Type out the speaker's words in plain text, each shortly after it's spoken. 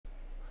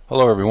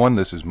Hello everyone,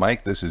 this is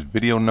Mike. This is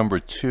video number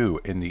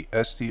 2 in the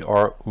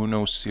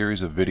SDRuno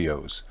series of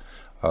videos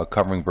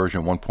covering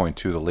version 1.2,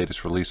 the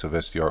latest release of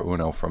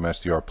SDRuno from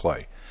SDR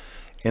Play.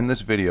 In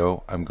this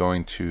video I'm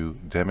going to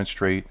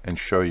demonstrate and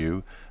show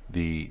you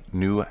the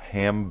new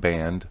ham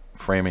band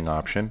framing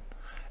option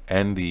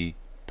and the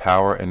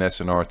power and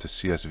SNR to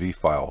CSV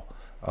file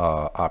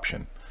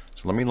option.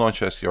 So let me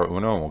launch SDRuno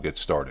and we'll get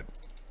started.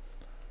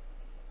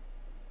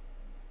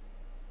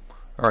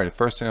 Alright, the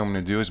first thing I'm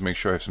going to do is make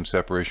sure I have some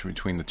separation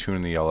between the tune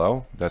and the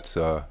yellow. That's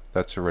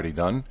already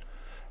done.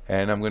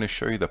 And I'm going to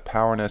show you the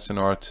power and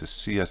SNR to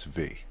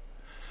CSV.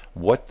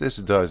 What this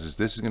does is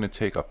this is going to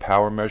take a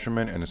power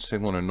measurement and a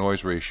signal to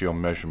noise ratio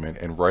measurement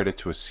and write it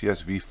to a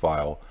CSV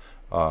file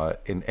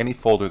in any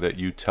folder that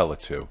you tell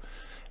it to.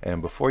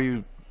 And before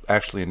you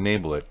actually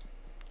enable it,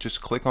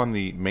 just click on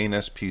the main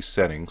SP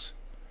settings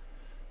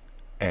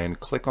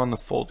and click on the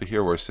folder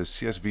here where it says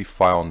CSV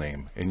file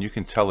name, and you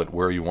can tell it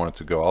where you want it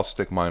to go. I'll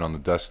stick mine on the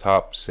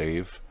desktop,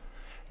 save,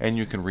 and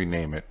you can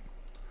rename it.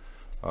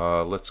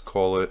 Let's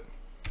call it,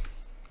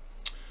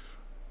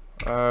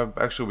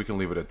 actually we can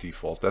leave it at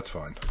default, that's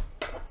fine.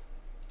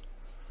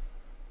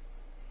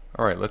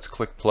 Alright, let's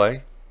click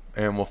play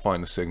and we'll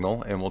find the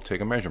signal and we'll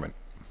take a measurement.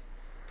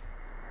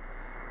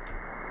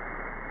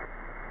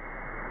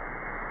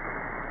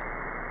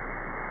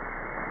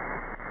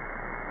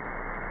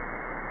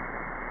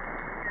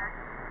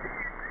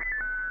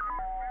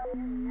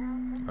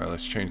 Alright,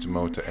 let's change the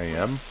mode to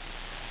AM.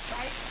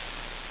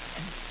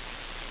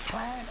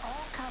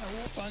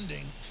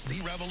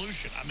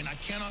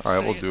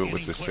 Alright, we'll do it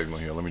with this signal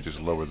here. Let me just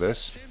lower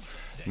this.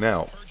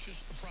 Now,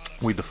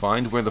 we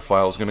defined where the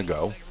file is going to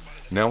go.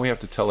 Now we have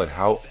to tell it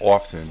how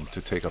often to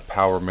take a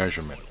power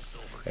measurement.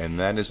 And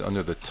that is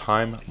under the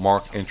time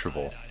mark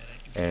interval.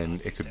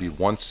 And it could be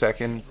 1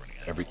 second,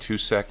 every 2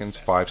 seconds,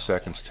 5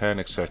 seconds, 10,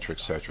 etc.,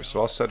 etc. So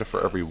I'll set it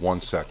for every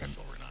 1 second.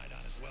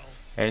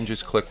 And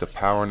just click the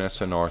power and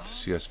SNR to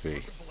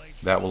CSV.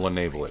 That will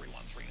enable it.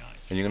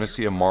 And you're going to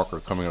see a marker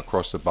coming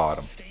across the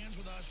bottom.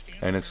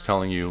 And it's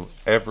telling you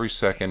every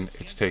second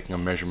it's taking a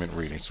measurement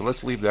reading. So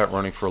let's leave that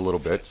running for a little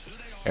bit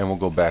and we'll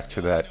go back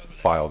to that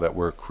file that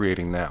we're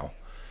creating now.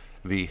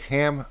 The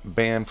ham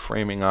band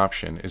framing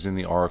option is in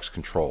the RX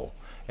control.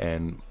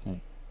 And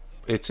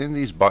it's in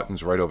these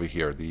buttons right over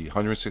here. The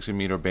 160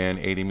 meter band,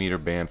 80 meter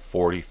band,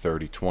 40,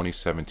 30, 20,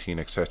 17,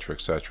 etc.,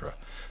 etc.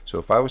 So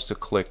if I was to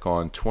click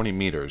on 20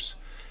 meters,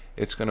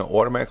 it's going to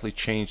automatically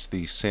change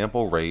the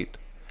sample rate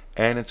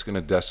and it's going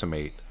to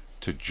decimate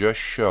to just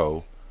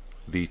show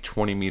the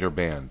 20 meter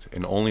band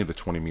and only the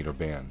 20 meter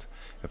band.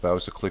 If I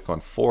was to click on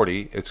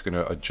 40, it's going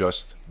to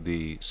adjust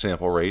the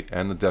sample rate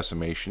and the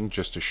decimation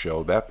just to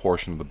show that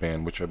portion of the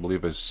band, which I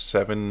believe is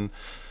 7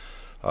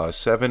 to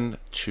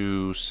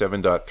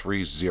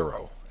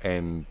 7.30,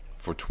 and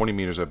for 20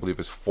 meters I believe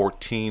is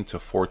 14 to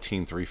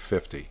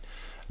 14.350.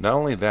 Not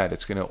only that,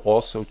 it's going to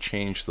also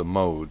change the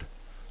mode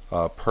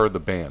per the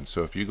band.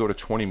 So if you go to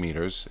 20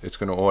 meters, it's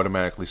going to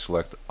automatically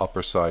select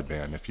upper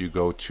sideband. If you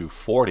go to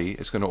 40,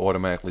 it's going to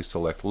automatically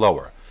select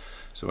lower.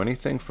 So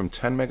anything from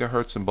 10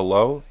 megahertz and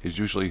below is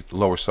usually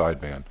lower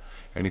sideband.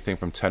 Anything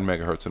from 10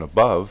 megahertz and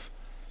above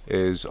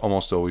is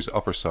almost always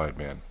upper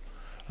sideband.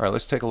 Alright,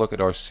 let's take a look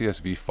at our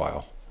CSV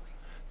file.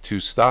 To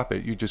stop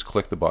it, you just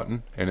click the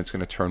button and it's going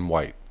to turn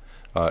white.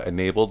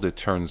 Enabled, it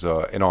turns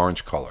an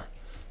orange color.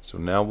 So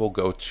now we'll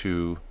go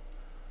to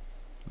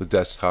the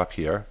desktop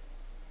here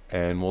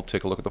and we'll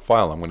take a look at the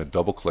file. I'm going to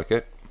double click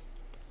it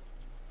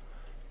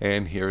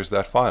and here's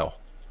that file.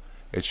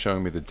 It's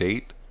showing me the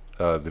date,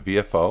 the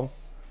VFO,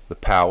 the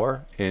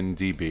power in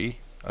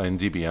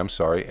dBm,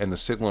 sorry, and the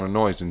signal and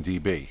noise in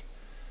dB.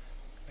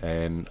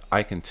 And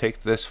I can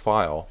take this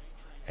file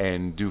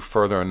and do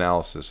further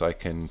analysis. I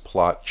can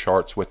plot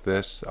charts with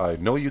this. I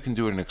know you can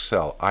do it in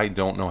Excel. I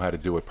don't know how to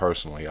do it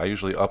personally. I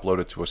usually upload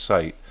it to a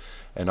site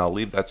and I'll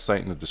leave that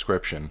site in the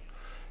description,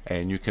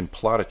 and you can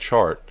plot a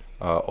chart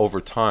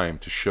over time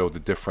to show the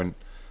different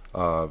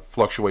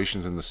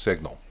fluctuations in the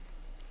signal.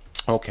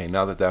 Okay,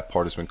 now that that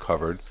part has been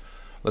covered,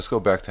 let's go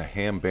back to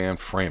ham band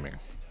framing.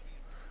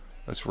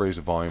 Let's raise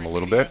the volume a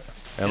little bit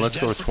and let's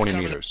go to 20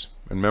 meters.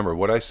 And remember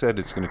what I said,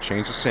 it's going to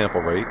change the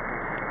sample rate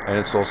and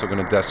it's also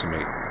going to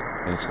decimate,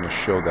 and it's going to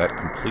show that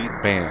complete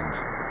band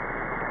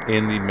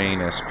in the main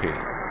SP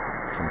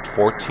from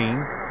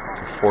 14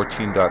 to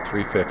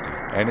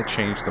 14.350, and it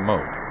changed the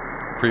mode.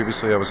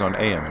 Previously I was on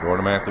AM, it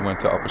automatically went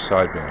to upper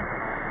sideband.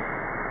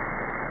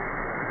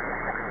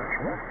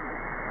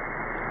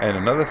 And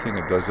another thing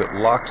it does, it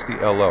locks the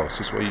LO, so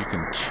this way you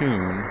can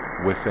tune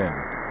within.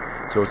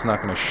 So it's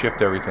not going to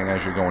shift everything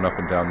as you're going up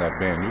and down that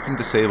band. You can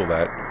disable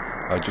that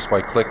just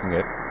by clicking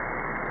it,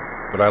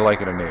 but I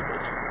like it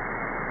enabled.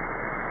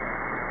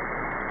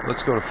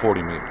 Let's go to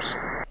 40 meters.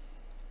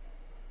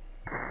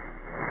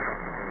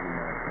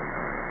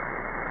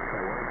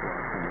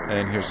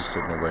 And here's the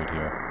signal right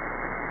here.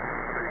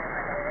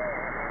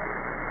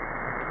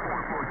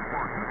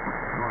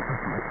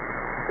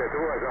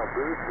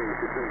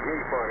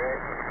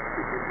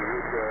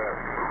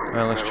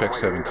 And let's check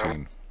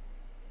 17.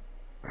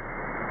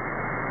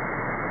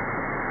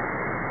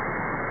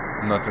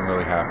 Nothing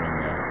really happening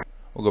there.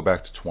 We'll go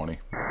back to 20.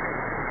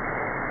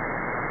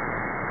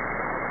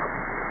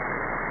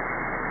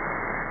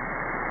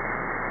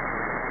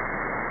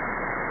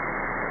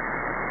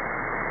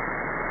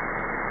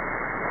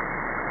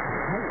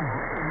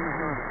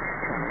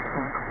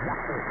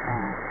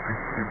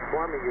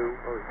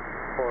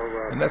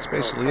 And that's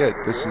basically it.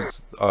 This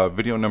is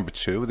video number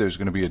 2. There's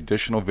going to be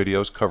additional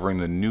videos covering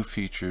the new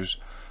features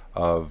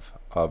of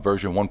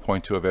version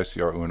 1.2 of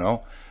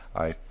SDRuno.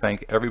 I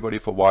thank everybody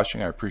for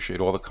watching. I appreciate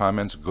all the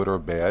comments, good or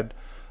bad.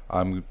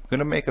 I'm going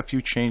to make a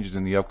few changes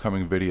in the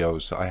upcoming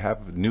videos. I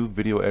have new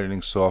video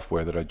editing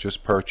software that I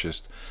just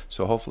purchased,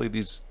 so hopefully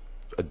these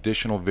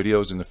additional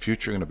videos in the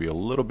future are going to be a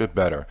little bit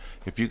better.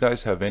 If you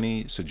guys have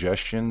any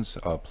suggestions,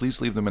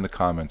 please leave them in the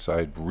comments.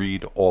 I'd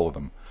read all of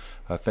them.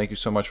 Thank you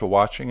so much for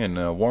watching,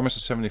 and War Mr.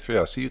 73,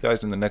 I'll see you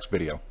guys in the next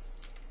video.